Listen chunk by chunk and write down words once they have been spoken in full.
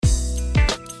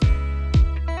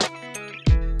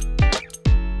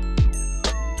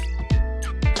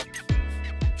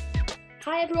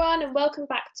Hi everyone, and welcome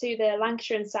back to the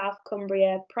Lancashire and South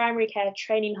Cumbria Primary Care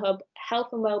Training Hub Health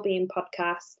and Wellbeing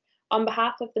podcast on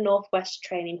behalf of the North West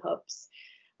Training Hubs.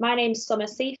 My name's Summer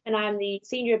Seif and I'm the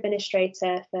Senior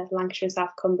Administrator for Lancashire and South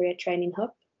Cumbria Training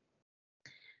Hub.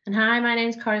 And hi, my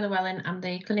name's Corrie Llewellyn. I'm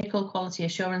the Clinical Quality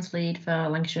Assurance Lead for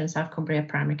Lancashire and South Cumbria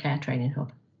Primary Care Training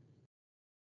Hub.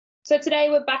 So today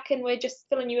we're back and we're just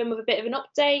filling you in with a bit of an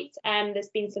update. There's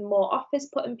been some more offers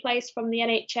put in place from the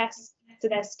NHS to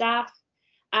their staff,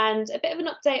 and a bit of an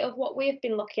update of what we've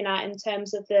been looking at in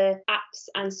terms of the apps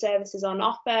and services on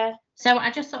offer. So I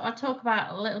just thought I'd talk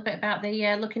about a little bit about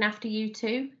the Looking After You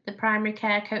Too, the primary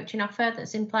care coaching offer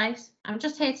that's in place. I'm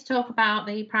just here to talk about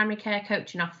the primary care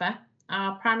coaching offer.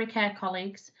 Our primary care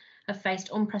colleagues have faced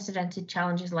unprecedented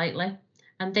challenges lately,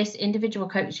 and this individual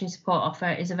coaching support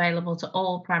offer is available to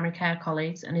all primary care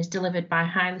colleagues and is delivered by a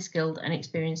highly skilled and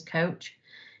experienced coach.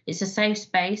 It's a safe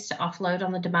space to offload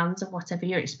on the demands of whatever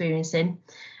you're experiencing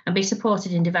and be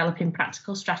supported in developing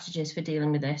practical strategies for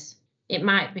dealing with this. It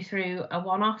might be through a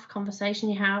one-off conversation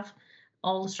you have,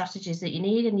 all the strategies that you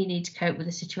need to cope with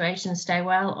the situation and stay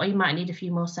well, or you might need a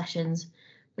few more sessions.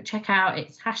 But check out,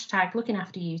 it's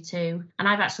 #LookingAfterYou2, and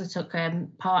I've actually took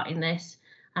part in this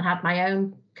and had my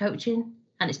own coaching,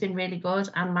 and it's been really good,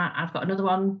 and I've got another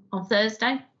one on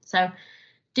Thursday, so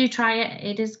do try it.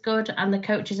 It is good, and the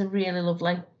coaches are really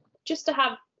lovely. Just to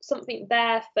have something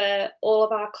there for all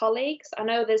of our colleagues. I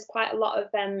know there's quite a lot of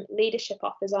leadership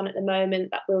offers on at the moment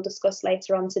that we'll discuss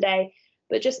later on today,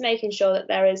 but just making sure that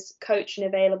there is coaching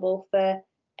available for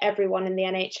everyone in the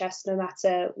NHS, no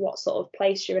matter what sort of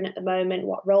place you're in at the moment,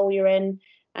 what role you're in.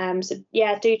 So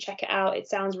yeah, do check it out. It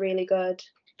sounds really good.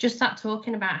 Just that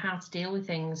talking about how to deal with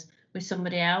things with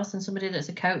somebody else and somebody that's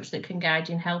a coach that can guide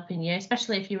you and helping you,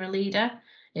 especially if you're a leader,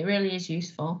 it really is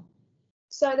useful.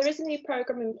 So there is a new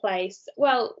programme in place.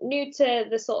 Well, new to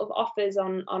the sort of offers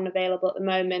on available at the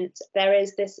moment, there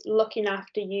is this Looking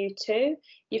After You Too.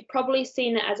 You've probably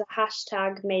seen it as a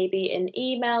hashtag maybe in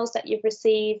emails that you've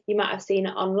received. You might have seen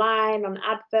it online, on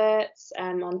adverts,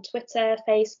 on Twitter,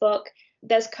 Facebook.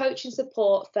 There's coaching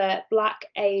support for Black,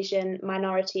 Asian,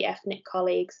 minority ethnic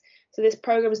colleagues. So this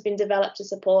programme has been developed to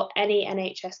support any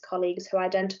NHS colleagues who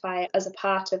identify as a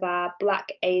part of our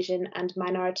Black, Asian and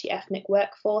minority ethnic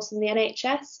workforce in the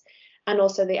NHS, and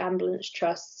also the ambulance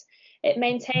trusts. It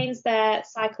maintains their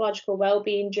psychological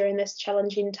wellbeing during this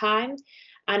challenging time,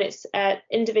 and it's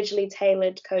individually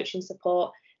tailored coaching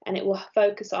support, and it will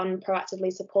focus on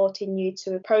proactively supporting you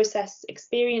to process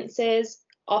experiences,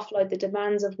 offload the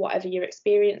demands of whatever you're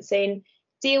experiencing,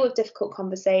 deal with difficult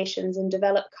conversations and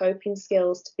develop coping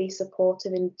skills to be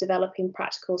supportive in developing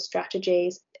practical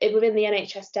strategies. Within the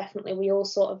NHS, definitely, we all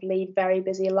sort of lead very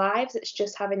busy lives. It's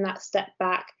just having that step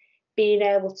back, being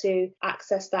able to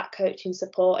access that coaching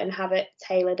support and have it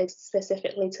tailored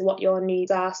specifically to what your needs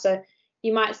are. So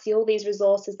you might see all these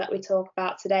resources that we talk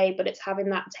about today, but it's having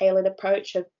that tailored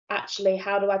approach of actually,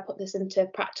 how do I put this into a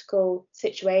practical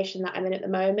situation that I'm in at the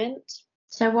moment?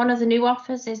 So one of the new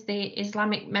offers is the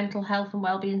Islamic Mental Health and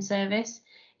Wellbeing Service.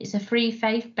 It's a free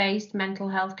faith-based mental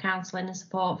health counselling and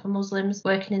support for Muslims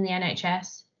working in the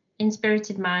NHS.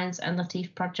 Inspirited Minds and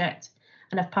Latif Project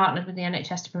and have partnered with the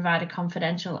NHS to provide a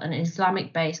confidential and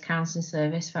Islamic-based counselling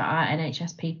service for our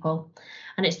NHS people.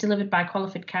 And it's delivered by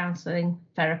qualified counselling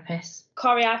therapists.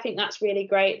 Corrie, I think that's really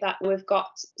great that we've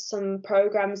got some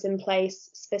programmes in place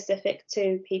specific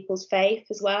to people's faith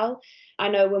as well. I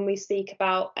know when we speak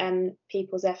about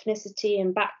people's ethnicity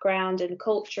and background and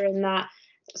culture and that,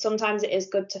 sometimes it is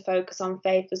good to focus on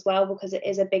faith as well, because it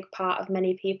is a big part of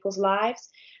many people's lives.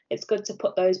 It's good to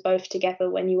put those both together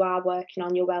when you are working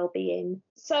on your well-being.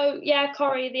 So yeah,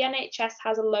 Corrie, the NHS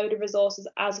has a load of resources,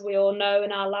 as we all know.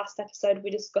 In our last episode,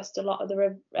 we discussed a lot of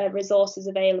the resources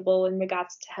available in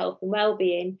regards to health and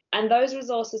well-being. And those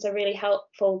resources are really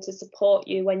helpful to support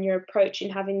you when you're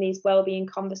approaching having these well-being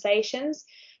conversations.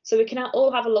 So we can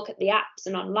all have a look at the apps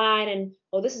and online and,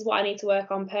 oh, this is what I need to work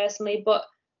on personally. But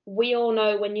we all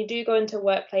know when you do go into a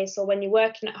workplace or when you're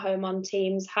working at home on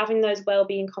Teams, having those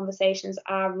wellbeing conversations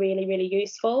are really, really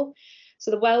useful.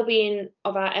 So the wellbeing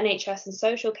of our NHS and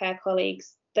social care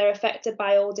colleagues, they're affected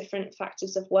by all different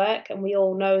factors of work, and we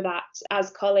all know that as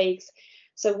colleagues.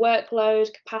 So workload,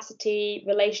 capacity,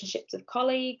 relationships with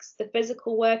colleagues, the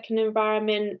physical working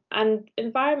environment, and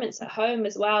environments at home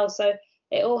as well. So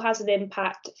it all has an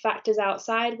impact. Factors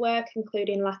outside work,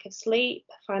 including lack of sleep,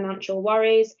 financial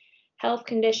worries, health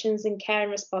conditions and care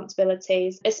and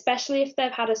responsibilities, especially if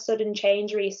they've had a sudden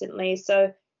change recently.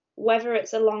 So whether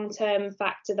it's a long-term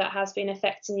factor that has been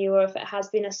affecting you, or if it has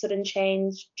been a sudden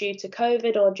change due to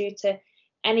COVID or due to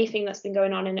anything that's been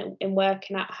going on in work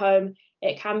and at home,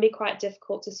 it can be quite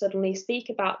difficult to suddenly speak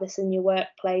about this in your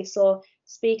workplace or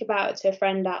speak about it to a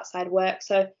friend outside work.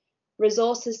 So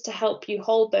resources to help you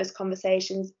hold those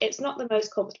conversations. It's not the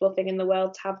most comfortable thing in the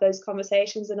world to have those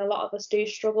conversations, and a lot of us do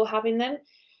struggle having them.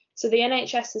 So the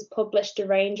NHS has published a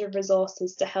range of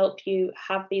resources to help you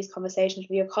have these conversations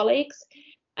with your colleagues.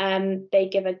 They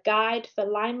give a guide for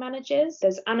line managers.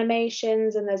 There's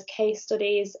animations and there's case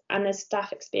studies and there's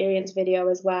staff experience video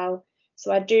as well.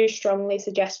 So I do strongly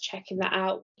suggest checking that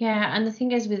out. Yeah, and the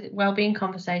thing is with wellbeing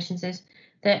conversations is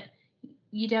that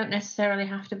you don't necessarily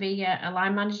have to be a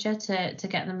line manager to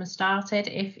get them started.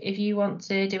 If you want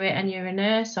to do it and you're a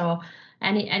nurse or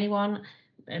anyone,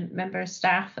 a member of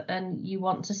staff, and you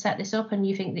want to set this up and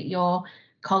you think that your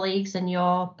colleagues and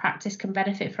your practice can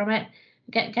benefit from it,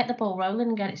 get the ball rolling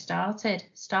and get it started.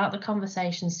 Start the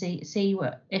conversation, see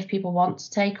what if people want to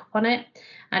take up on it,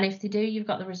 and if they do, you've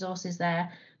got the resources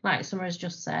there, like Summer has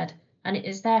just said, and it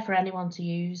is there for anyone to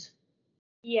use.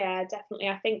 Yeah, definitely.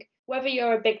 I think whether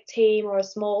you're a big team or a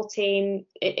small team,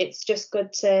 it's just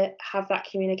good to have that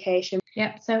communication.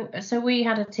 Yeah, so we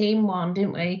had a team one,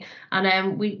 didn't we?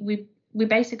 And we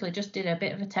basically just did a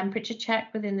bit of a temperature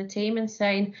check within the team and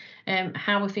saying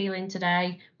how we're feeling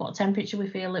today, what temperature we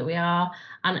feel that we are,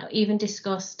 and even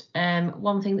discussed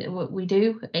one thing that we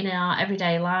do in our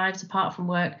everyday lives apart from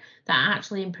work that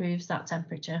actually improves that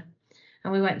temperature.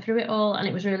 And we went through it all, and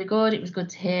it was really good. It was good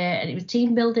to hear, and it was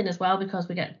team building as well because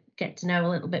we get to know a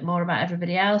little bit more about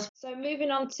everybody else. So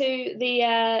moving on to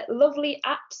the lovely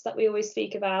apps that we always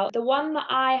speak about, the one that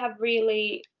I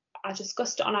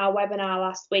discussed it on our webinar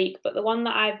last week, but the one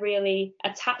that I've really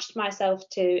attached myself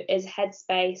to is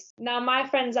Headspace. Now, my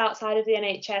friends outside of the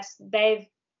NHS, they've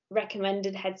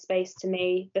recommended Headspace to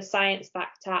me, the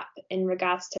science-backed app in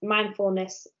regards to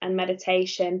mindfulness and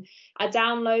meditation. I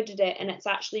downloaded it and it's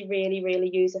actually really, really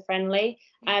user-friendly.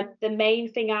 The main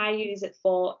thing I use it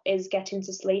for is getting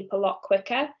to sleep a lot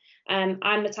quicker.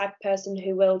 I'm the type of person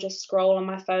who will just scroll on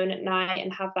my phone at night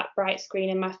and have that bright screen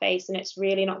in my face, and it's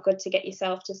really not good to get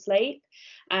yourself to sleep.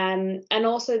 And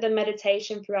also the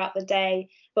meditation throughout the day.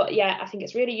 But yeah, I think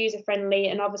it's really user friendly,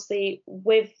 and obviously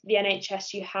with the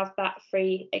NHS you have that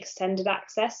free extended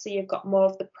access, so you've got more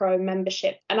of the pro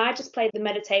membership. And I just play the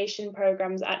meditation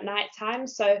programs at night time,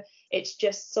 so it's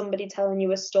just somebody telling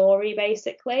you a story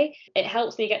basically. It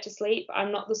helps me get to sleep.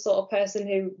 I'm not the sort of person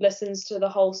who listens to the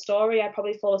whole story. I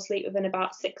probably fall asleep within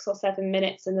about 6 or 7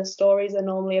 minutes, and the stories are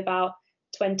normally about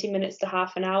 20 minutes to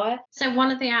half an hour. So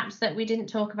one of the apps that we didn't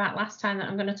talk about last time that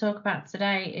I'm going to talk about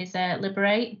today is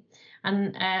Liberate.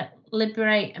 And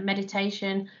Liberate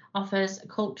Meditation offers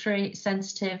culturally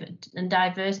sensitive and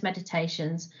diverse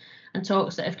meditations and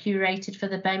talks that have curated for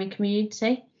the BAME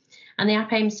community. And the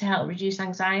app aims to help reduce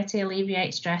anxiety,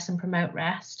 alleviate stress and promote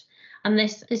rest. And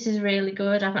this is really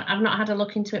good. I've not had a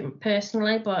look into it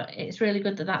personally, but it's really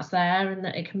good that that's there and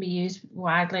that it can be used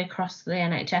widely across the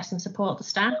NHS and support the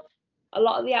staff. A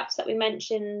lot of the apps that we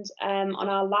mentioned on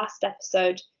our last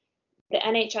episode, the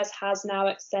NHS has now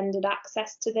extended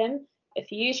access to them. If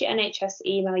you use your NHS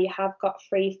email, you have got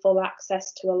free full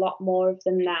access to a lot more of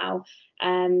them now.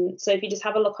 So if you just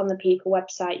have a look on the People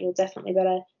website, you'll definitely be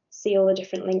able to see all the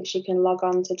different links you can log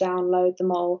on to download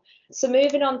them all. So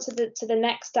moving on to the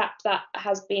next app that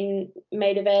has been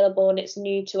made available and it's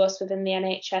new to us within the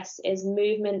NHS is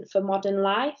Movement for Modern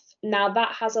Life. Now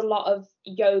that has a lot of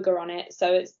yoga on it,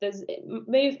 so there's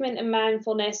movement and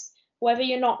mindfulness. Whether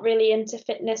you're not really into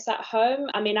fitness at home,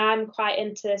 I mean, I'm quite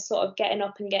into sort of getting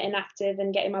up and getting active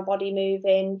and getting my body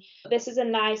moving. This is a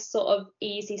nice sort of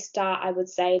easy start, I would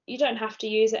say. You don't have to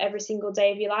use it every single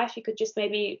day of your life. You could just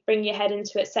maybe bring your head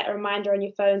into it, set a reminder on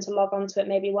your phone to log on to it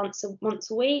maybe once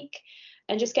a week,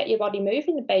 and just get your body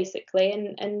moving basically,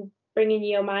 and bringing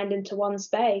your mind into one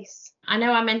space. I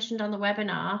know I mentioned on the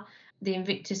webinar the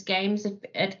Invictus Games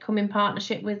had come in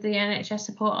partnership with the NHS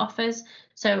support offers.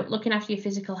 So looking after your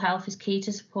physical health is key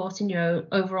to supporting your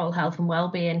overall health and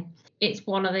wellbeing. It's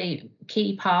one of the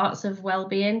key parts of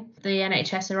wellbeing. The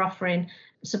NHS are offering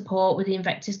support with the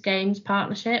Invictus Games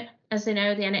partnership. As they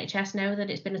know, the NHS know that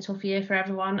it's been a tough year for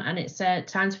everyone, and it's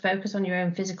time to focus on your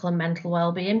own physical and mental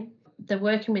wellbeing. They're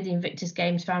working with the Invictus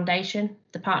Games Foundation.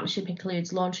 The partnership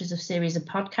includes launches of series of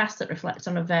podcasts that reflect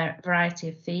on a variety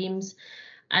of themes,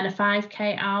 and a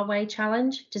 5K Our Way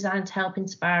challenge designed to help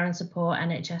inspire and support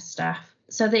NHS staff.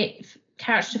 So the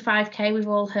Couch to 5K, we've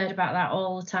all heard about that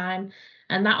all the time,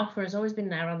 and that offer has always been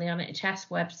there on the NHS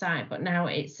website, but now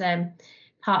it's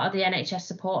part of the NHS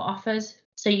support offers.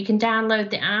 So you can download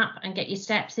the app and get your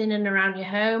steps in and around your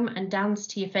home and dance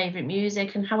to your favourite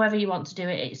music, and however you want to do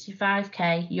it, it's your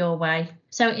 5K your way.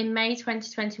 So in May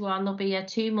 2021, there'll be a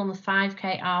 2-month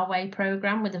 5K our way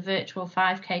programme with a virtual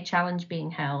 5K challenge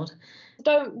being held.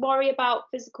 Don't worry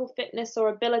about physical fitness or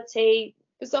ability.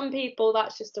 For some people,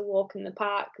 that's just a walk in the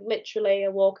park, literally a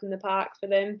walk in the park for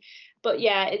them. But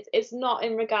yeah, it's not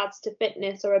in regards to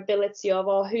fitness or ability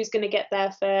or who's going to get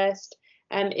there first.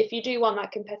 If you do want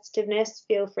that competitiveness,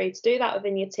 feel free to do that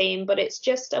within your team. But it's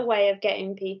just a way of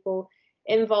getting people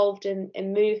involved in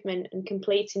movement and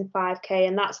completing 5K.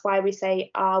 And that's why we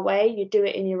say our way. You do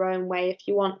it in your own way if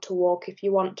you want to walk, if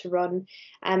you want to run,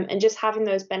 and just having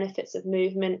those benefits of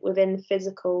movement within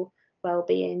physical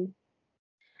well-being.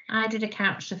 I did a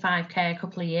couch to 5K a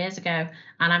couple of years ago,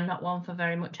 and I'm not one for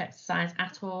very much exercise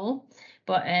at all.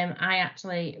 But I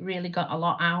actually really got a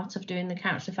lot out of doing the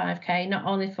couch to 5K, not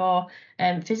only for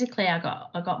physically I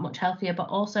got much healthier, but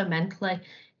also mentally.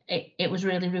 It was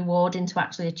really rewarding to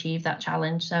actually achieve that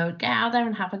challenge. So get out there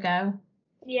and have a go.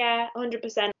 Yeah,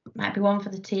 100%. Might be one for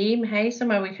the team. Hey,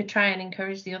 somewhere we could try and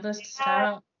encourage the others to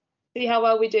start. See how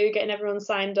well we do getting everyone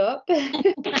signed up.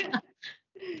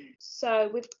 So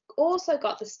we've also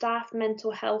got the staff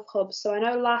mental health hub. So I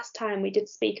know last time we did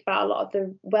speak about a lot of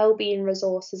the wellbeing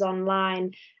resources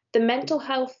online. The mental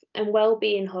health and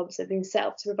wellbeing hubs have been set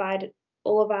up to provide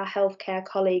all of our healthcare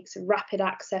colleagues rapid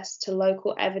access to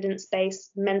local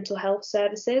evidence-based mental health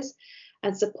services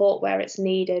and support where it's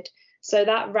needed. So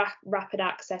that rapid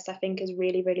access, I think, is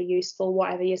really, really useful,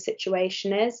 whatever your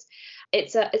situation is.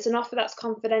 It's an offer that's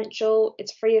confidential.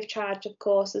 It's free of charge, of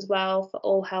course, as well for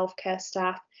all healthcare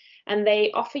staff. And they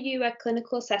offer you a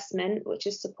clinical assessment, which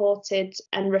is supported,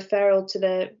 and referral to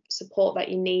the support that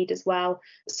you need as well.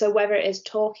 So whether it is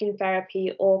talking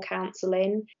therapy or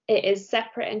counselling, it is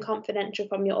separate and confidential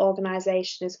from your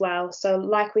organisation as well. So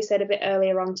like we said a bit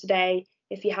earlier on today,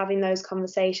 if you're having those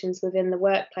conversations within the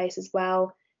workplace as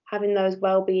well, having those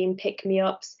wellbeing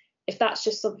pick-me-ups, if that's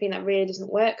just something that really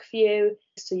doesn't work for you,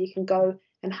 so you can go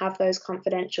and have those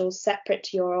confidential, separate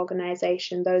to your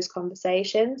organisation, those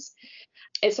conversations.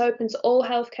 It's open to all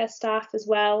healthcare staff as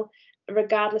well,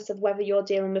 regardless of whether you're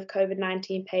dealing with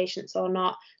COVID-19 patients or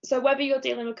not. So whether you're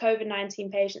dealing with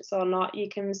COVID-19 patients or not, you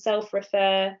can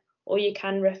self-refer or you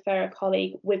can refer a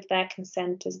colleague with their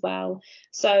consent as well.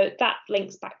 So that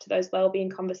links back to those wellbeing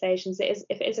conversations. If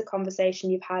it is a conversation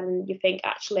you've had and you think,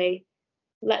 actually,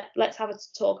 let's have a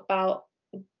talk about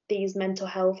these mental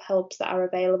health helps that are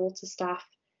available to staff,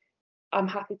 I'm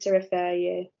happy to refer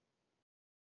you.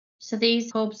 So these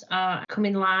hubs are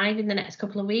coming live in the next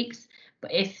couple of weeks,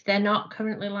 but if they're not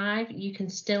currently live, you can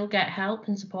still get help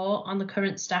and support on the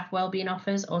current staff wellbeing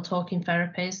offers or talking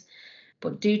therapies.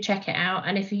 But do check it out,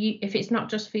 and if it's not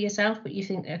just for yourself, but you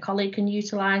think a colleague can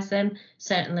utilise them,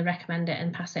 certainly recommend it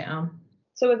and pass it on.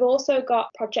 So we've also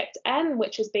got Project M,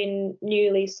 which has been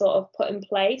newly sort of put in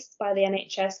place by the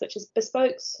NHS, which is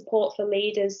bespoke support for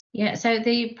leaders. Yeah, so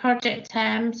the Project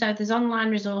M, so there's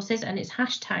online resources and it's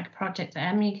hashtag Project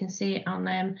M. You can see it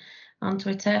on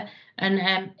Twitter,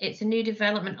 and it's a new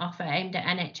development offer aimed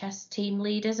at NHS team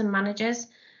leaders and managers.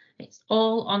 It's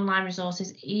all online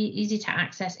resources, easy to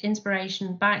access,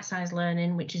 inspiration, bite-sized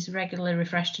learning, which is regularly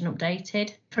refreshed and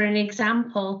updated. For an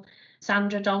example,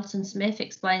 Sandra Dalton-Smith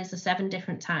explains the 7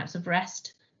 different types of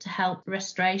rest to help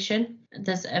restoration.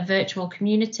 There's a virtual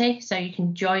community, so you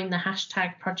can join the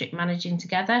hashtag Project Managing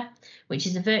Together, which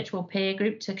is a virtual peer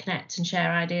group to connect and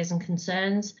share ideas and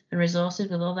concerns and resources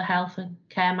with other health and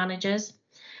care managers.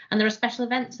 And there are special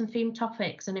events and themed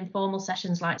topics and informal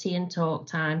sessions like tea and talk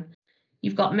time.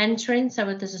 You've got mentoring, so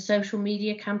there's a social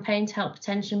media campaign to help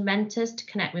potential mentors to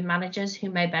connect with managers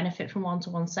who may benefit from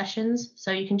one-to-one sessions.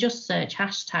 So you can just search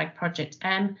hashtag Project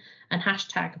M and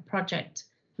hashtag Project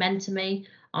Mentor Me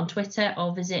on Twitter,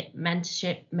 or visit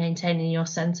Mentorship Maintaining Your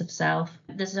Sense of Self.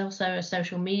 There's also a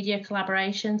social media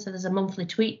collaboration, so there's a monthly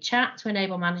tweet chat to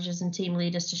enable managers and team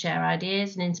leaders to share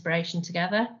ideas and inspiration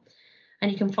together.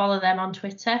 And you can follow them on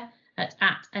Twitter at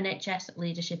NHS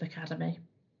Leadership Academy.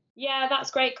 Yeah,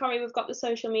 that's great, Corrie. We've got the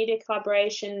social media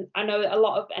collaboration. I know a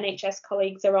lot of NHS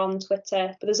colleagues are on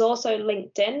Twitter, but there's also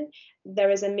LinkedIn.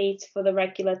 There is a meet for the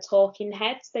regular talking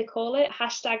heads, they call it,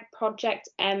 hashtag Project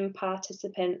M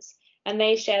participants, and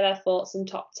they share their thoughts and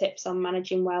top tips on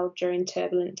managing well during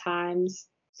turbulent times.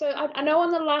 So I know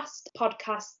on the last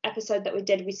podcast episode that we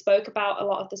did, we spoke about a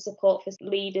lot of the support for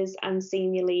leaders and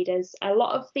senior leaders. A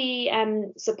lot of the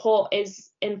support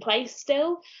is in place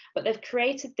still, but they've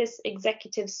created this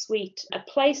executive suite, a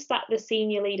place that the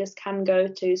senior leaders can go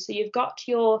to. So you've got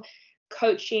your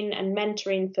coaching and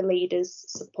mentoring for leaders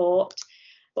support.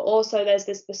 but also there's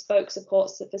this bespoke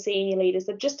support for senior leaders.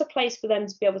 They're just a place for them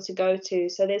to be able to go to.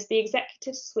 So there's the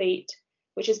executive suite,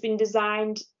 which has been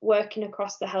designed working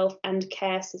across the health and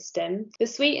care system. The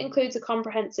suite includes a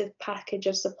comprehensive package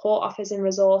of support offers and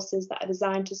resources that are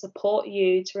designed to support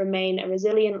you to remain a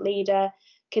resilient leader,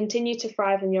 continue to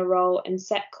thrive in your role, and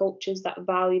set cultures that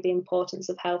value the importance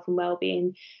of health and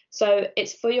well-being. So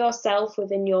it's for yourself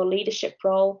within your leadership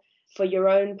role, for your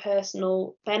own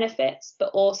personal benefits, but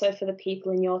also for the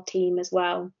people in your team as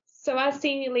well. So as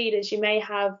senior leaders, you may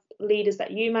have leaders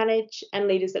that you manage and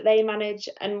leaders that they manage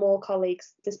and more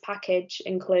colleagues. This package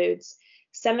includes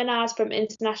seminars from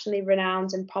internationally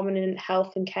renowned and prominent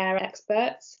health and care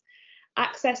experts,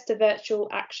 access to virtual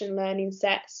action learning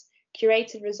sets,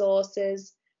 curated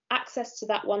resources, access to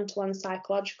that one-to-one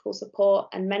psychological support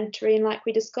and mentoring like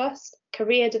we discussed,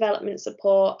 career development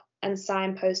support, and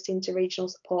signposting to regional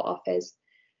support offers.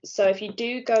 So if you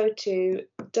do go to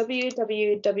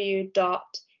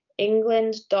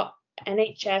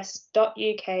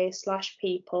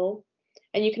www.england.nhs.uk/people,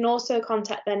 and you can also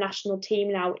contact their national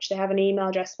team now, which they have an email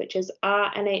address, which is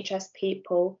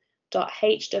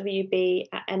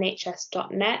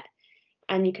rnhspeople.hwb@nhs.net.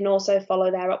 And you can also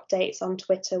follow their updates on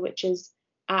Twitter, which is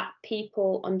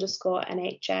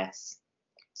 @people_NHS.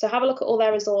 So have a look at all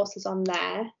their resources on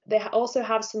there. They also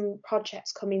have some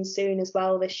projects coming soon as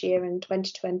well this year in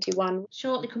 2021.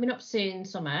 Shortly coming up soon,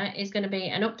 Summer, is going to be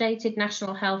an updated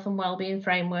National Health and Wellbeing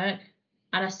Framework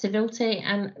and a Civility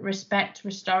and Respect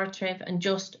Restorative and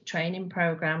Just Training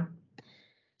Programme.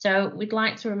 So we'd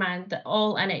like to remind that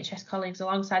all NHS colleagues,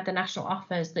 alongside the national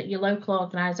offers, that your local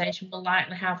organisation will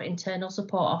likely have internal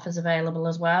support offers available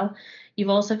as well.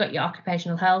 You've also got your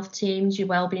occupational health teams, your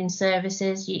wellbeing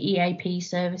services, your EAP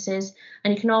services,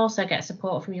 and you can also get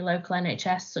support from your local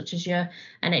NHS, such as your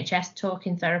NHS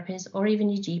talking therapies or even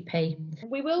your GP.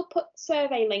 We will put the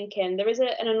survey link in. There is an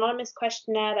anonymous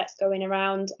questionnaire that's going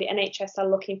around. The NHS are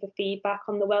looking for feedback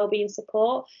on the wellbeing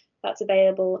support. That's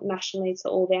available nationally to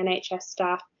all the NHS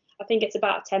staff. I think it's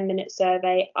about a 10-minute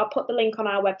survey. I'll put the link on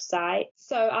our website.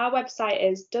 So our website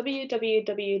is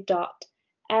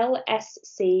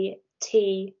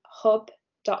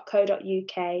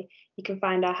www.lscthub.co.uk. You can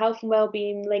find our health and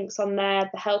wellbeing links on there,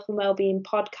 the health and wellbeing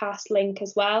podcast link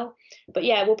as well. But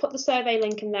yeah, we'll put the survey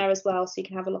link in there as well, so you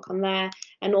can have a look on there,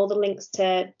 and all the links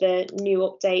to the new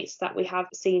updates that we have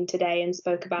seen today and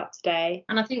spoke about today.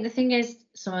 And I think the thing is,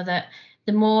 some of that,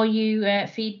 the more you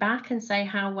feedback and say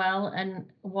how well and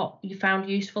what you found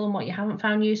useful and what you haven't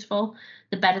found useful,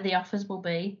 the better the offers will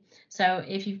be. So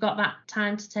if you've got that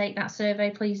time to take that survey,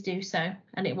 please do so,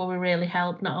 and it will really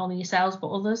help not only yourselves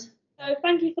but others. So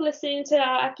thank you for listening to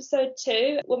our episode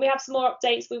 2. When we have some more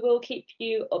updates, we will keep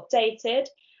you updated.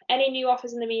 Any new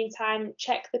offers in the meantime,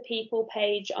 check the People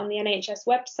page on the NHS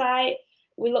website.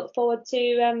 We look forward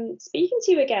to speaking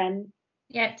to you again.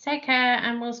 Yeah, take care,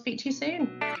 and we'll speak to you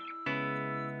soon.